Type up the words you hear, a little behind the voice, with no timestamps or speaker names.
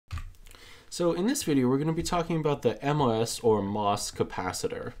So in this video, we're going to be talking about the MOS or MOS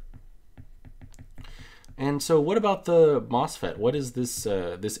capacitor. And so what about the Mosfet? What is this,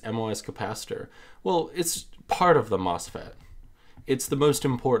 this MOS capacitor? Well, it's part of the Mosfet. It's the most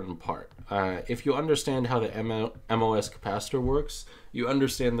important part. If you understand how the MOS capacitor works, you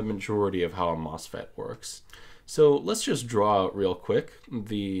understand the majority of how a Mosfet works. So let's just draw out real quick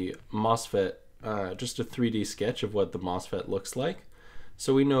the Mosfet, just a 3D sketch of what the Mosfet looks like.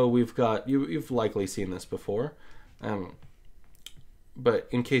 So we know we've got, you've likely seen this before, but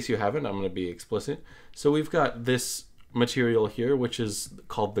in case you haven't, I'm going to be explicit. So we've got this material here, which is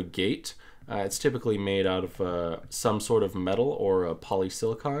called the gate. It's typically made out of some sort of metal or a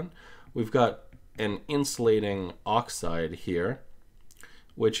polysilicon. We've got an insulating oxide here,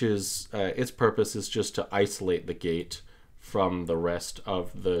 which is, its purpose is just to isolate the gate from the rest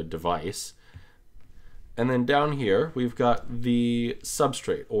of the device. And then down here, we've got the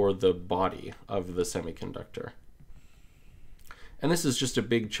substrate, or the body of the semiconductor. And this is just a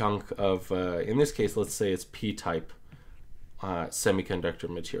big chunk of, in this case, let's say it's P-type semiconductor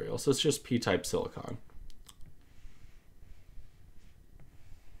material. So it's just P-type silicon.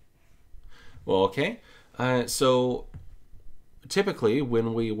 Well, okay. So typically,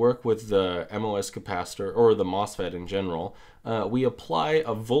 when we work with the MOS capacitor, or the MOSFET in general, we apply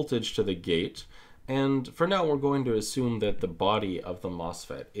a voltage to the gate. And for now, we're going to assume that the body of the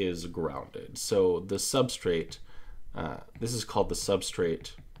MOSFET is grounded. So the substrate, this is called the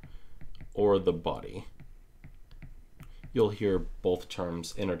substrate or the body. You'll hear both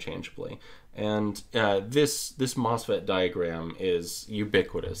terms interchangeably. And this MOSFET diagram is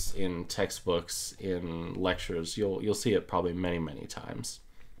ubiquitous in textbooks, in lectures. You'll see it probably many, many times.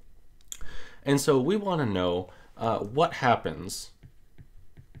 And so we want to know what happens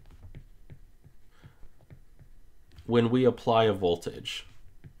when we apply a voltage.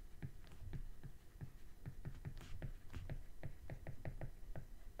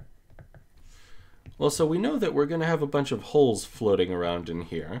 Well, so we know that we're going to have a bunch of holes floating around in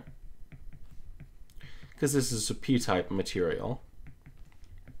here, because this is a P-type material.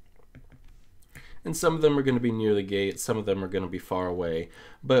 And some of them are going to be near the gate, some of them are going to be far away.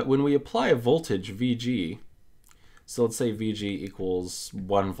 But when we apply a voltage, VG, so let's say VG equals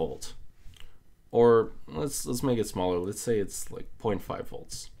 1 volt. Or let's make it smaller. Let's say it's like 0.5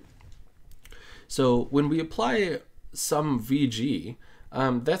 volts. So when we apply some VG,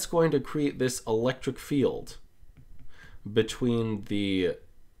 that's going to create this electric field between the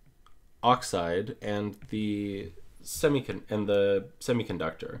oxide and the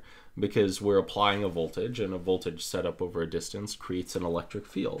semiconductor, because we're applying a voltage, and a voltage set up over a distance creates an electric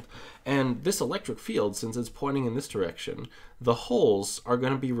field. And this electric field, since it's pointing in this direction, the holes are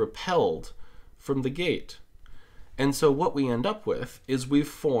going to be repelled from the gate. And so what we end up with is we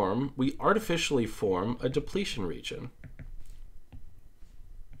artificially form a depletion region.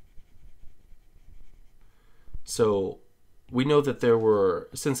 So we know that there were,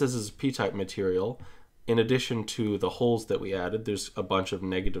 since this is P-type material, in addition to the holes that we added, there's a bunch of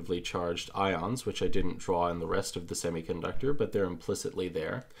negatively charged ions, which I didn't draw in the rest of the semiconductor, but they're implicitly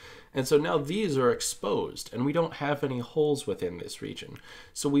there. And so now these are exposed, and we don't have any holes within this region.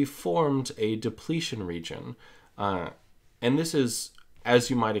 So we formed a depletion region, and this is,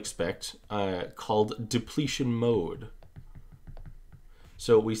 as you might expect, called depletion mode.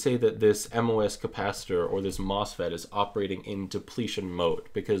 So we say that this MOS capacitor, or this MOSFET, is operating in depletion mode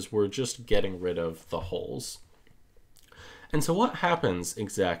because we're just getting rid of the holes. And so what happens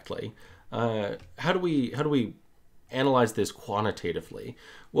exactly? How do we analyze this quantitatively?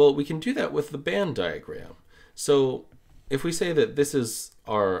 Well, we can do that with the band diagram. So if we say that this is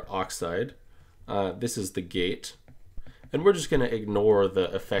our oxide, this is the gate, and we're just going to ignore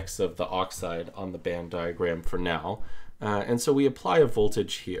the effects of the oxide on the band diagram for now. And so we apply a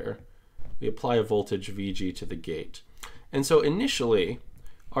voltage here. We apply a voltage VG to the gate. And so initially,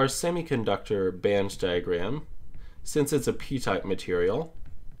 our semiconductor band diagram, since it's a P-type material,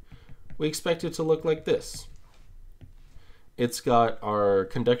 we expect it to look like this. It's got our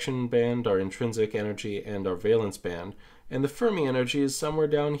conduction band, our intrinsic energy, and our valence band. And the Fermi energy is somewhere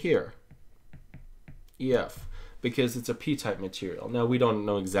down here, EF, because it's a P-type material. Now, we don't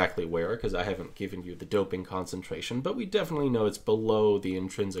know exactly where, because I haven't given you the doping concentration, but we definitely know it's below the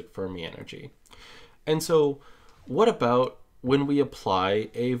intrinsic Fermi energy. And so what about when we apply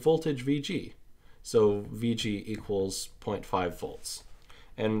a voltage VG? So VG equals 0.5 volts.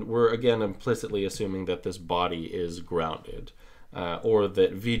 And we're, again, implicitly assuming that this body is grounded, or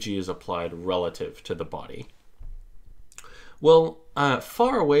that VG is applied relative to the body. Well,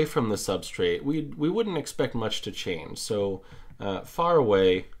 far away from the substrate, we wouldn't expect much to change. So far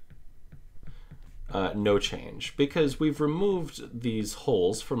away, no change, because we've removed these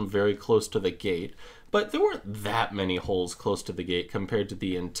holes from very close to the gate, but there weren't that many holes close to the gate compared to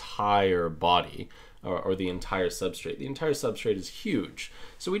the entire body, or the entire substrate. The entire substrate is huge,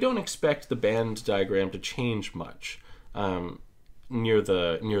 so we don't expect the band diagram to change much near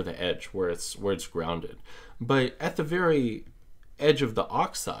the edge where it's grounded. But at the very edge of the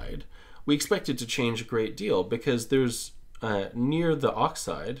oxide, we expect it to change a great deal, because there's near the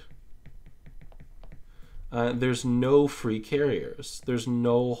oxide, there's no free carriers. There's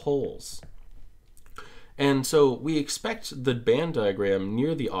no holes. And so we expect the band diagram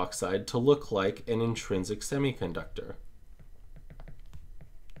near the oxide to look like an intrinsic semiconductor.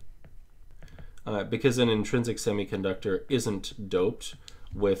 Because an intrinsic semiconductor isn't doped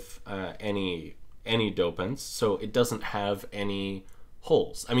with any dopants, so it doesn't have any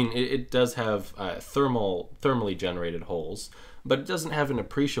holes. I mean, it does have thermally generated holes, but it doesn't have an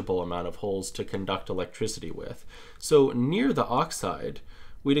appreciable amount of holes to conduct electricity with. So near the oxide,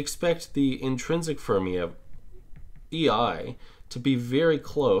 we'd expect the intrinsic Fermi of EI to be very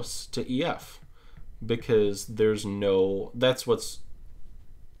close to EF, because there's no, that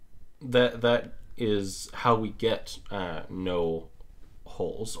is how we get no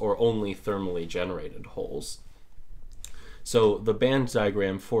holes, or only thermally generated holes. So the band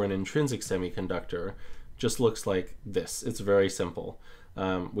diagram for an intrinsic semiconductor just looks like this. It's very simple.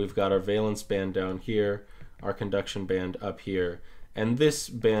 We've got our valence band down here, our conduction band up here, and this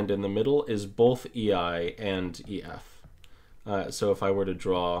band in the middle is both EI and EF. So if I were to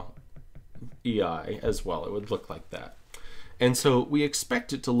draw EI as well, it would look like that. And so we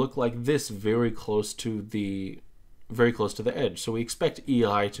expect it to look like this, very close to the edge. So we expect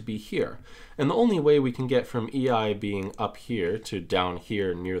EI to be here. And the only way we can get from EI being up here to down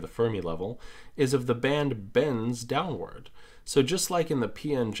here near the Fermi level is if the band bends downward. So just like in the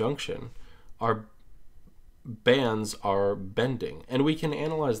p-n junction, our bands are bending. And we can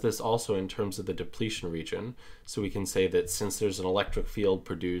analyze this also in terms of the depletion region. So we can say that since there's an electric field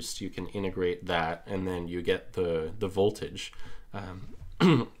produced, you can integrate that, and then you get the voltage.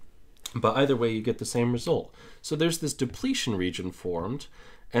 But either way, you get the same result. So there's this depletion region formed,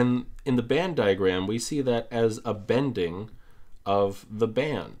 and in the band diagram, we see that as a bending of the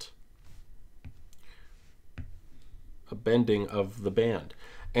band. A bending of the band.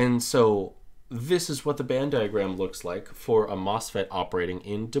 And so this is what the band diagram looks like for a MOSFET operating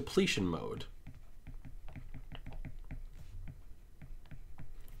in depletion mode,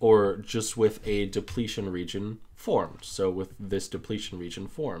 or just with a depletion region formed, so with this depletion region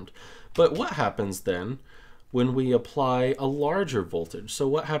formed. But what happens then when we apply a larger voltage? So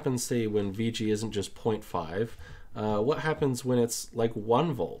what happens, say, when VG isn't just 0.5? What happens when it's like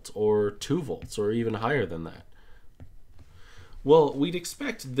 1 volt or 2 volts or even higher than that? Well, we'd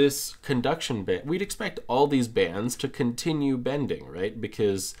expect this conduction band, we'd expect all these bands to continue bending, right?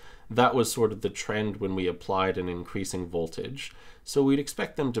 Because that was sort of the trend when we applied an increasing voltage. So we'd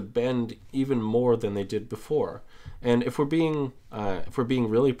expect them to bend even more than they did before. And if we're being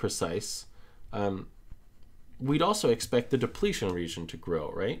really precise, we'd also expect the depletion region to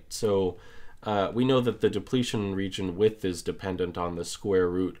grow, right? So we know that the depletion region width is dependent on the square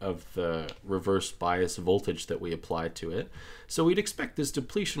root of the reverse bias voltage that we apply to it. So we'd expect this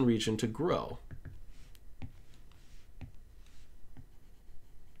depletion region to grow.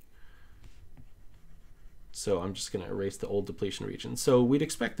 So I'm just going to erase the old depletion region. So we'd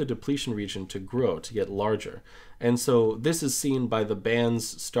expect the depletion region to grow, to get larger. And so this is seen by the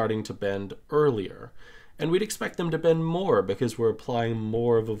bands starting to bend earlier. And we'd expect them to bend more because we're applying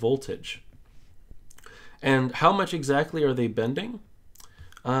more of a voltage. And how much exactly are they bending?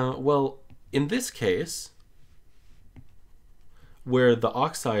 Well, in this case, where the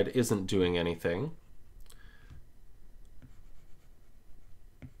oxide isn't doing anything,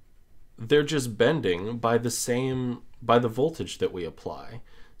 they're just bending by the voltage that we apply.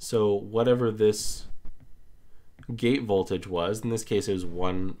 So whatever this gate voltage was, in this case it was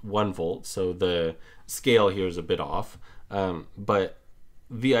 1 volt, so the scale here is a bit off, but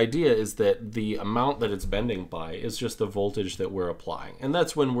the idea is that the amount that it's bending by is just the voltage that we're applying. And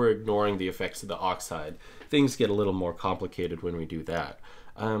that's when we're ignoring the effects of the oxide. Things get a little more complicated when we do that.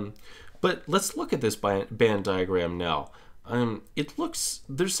 But let's look at this band diagram now.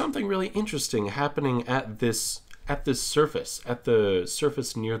 There's something really interesting happening at this surface, at the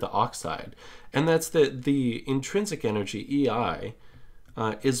surface near the oxide. And that's that the intrinsic energy, EI,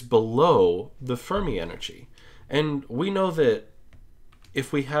 is below the Fermi energy. And we know that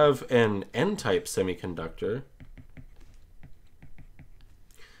if we have an N-type semiconductor,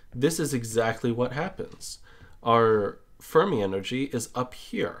 this is exactly what happens. Our Fermi energy is up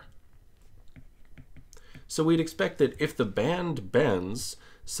here. So we'd expect that if the band bends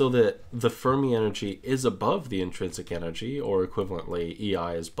so that the Fermi energy is above the intrinsic energy, or equivalently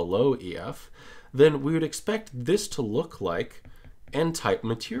EI is below EF, then we would expect this to look like N-type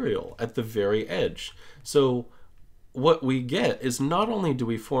material at the very edge. So what we get is not only do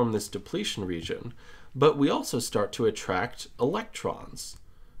we form this depletion region, but we also start to attract electrons,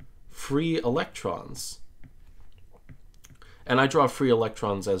 free electrons. And I draw free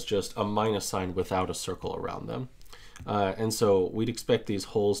electrons as just a minus sign without a circle around them. And so we'd expect these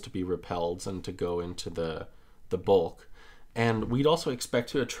holes to be repelled and to go into the bulk. And we'd also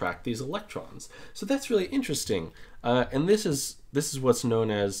expect to attract these electrons. So that's really interesting. And this is what's known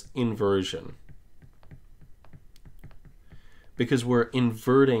as inversion, because we're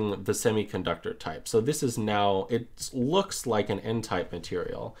inverting the semiconductor type. So this is now, it looks like an N-type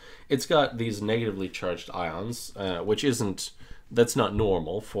material. It's got these negatively charged ions, that's not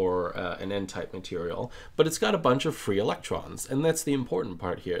normal for an N-type material, but it's got a bunch of free electrons. And that's the important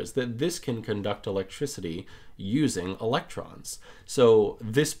part here, is that this can conduct electricity using electrons. So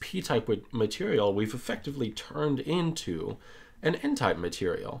this P-type material we've effectively turned into an N-type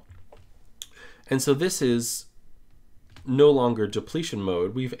material. And so this is no longer depletion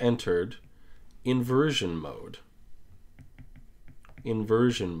mode. We've entered inversion mode.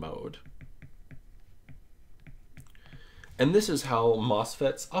 Inversion mode. And this is how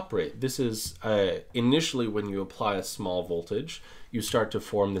MOSFETs operate. This is initially when you apply a small voltage, you start to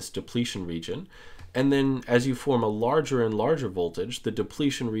form this depletion region. And then as you form a larger and larger voltage, the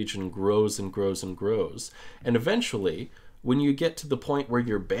depletion region grows and grows and grows. And eventually, when you get to the point where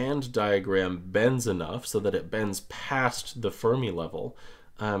your band diagram bends enough so that it bends past the Fermi level,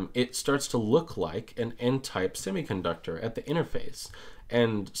 it starts to look like an N-type semiconductor at the interface.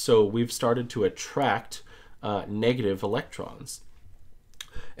 And so we've started to attract negative electrons.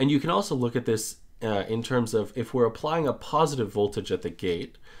 And you can also look at this in terms of, if we're applying a positive voltage at the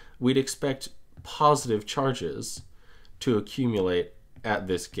gate, we'd expect positive charges to accumulate at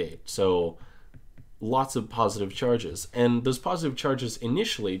this gate. So lots of positive charges. And those positive charges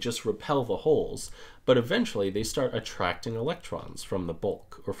initially just repel the holes, but eventually they start attracting electrons from the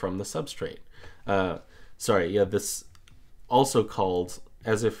bulk or from the substrate. This also called,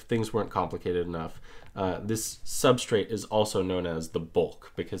 as if things weren't complicated enough, this substrate is also known as the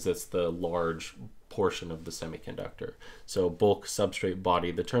bulk, because it's the large portion of the semiconductor. So bulk, substrate,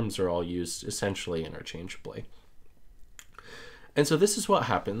 body, the terms are all used essentially interchangeably. And so this is what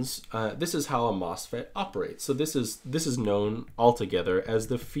happens. This is how a MOSFET operates. So this is known altogether as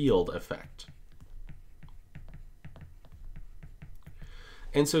the field effect.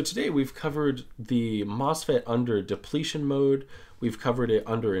 And so today we've covered the MOSFET under depletion mode, we've covered it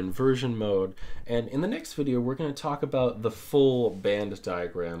under inversion mode, and in the next video we're going to talk about the full band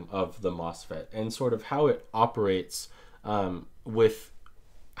diagram of the MOSFET and sort of how it operates with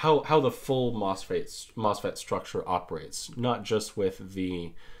how the full MOSFET structure operates, not just with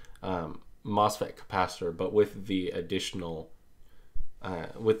the MOSFET capacitor, but with the additional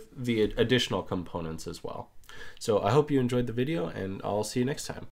components as well. So I hope you enjoyed the video, and I'll see you next time.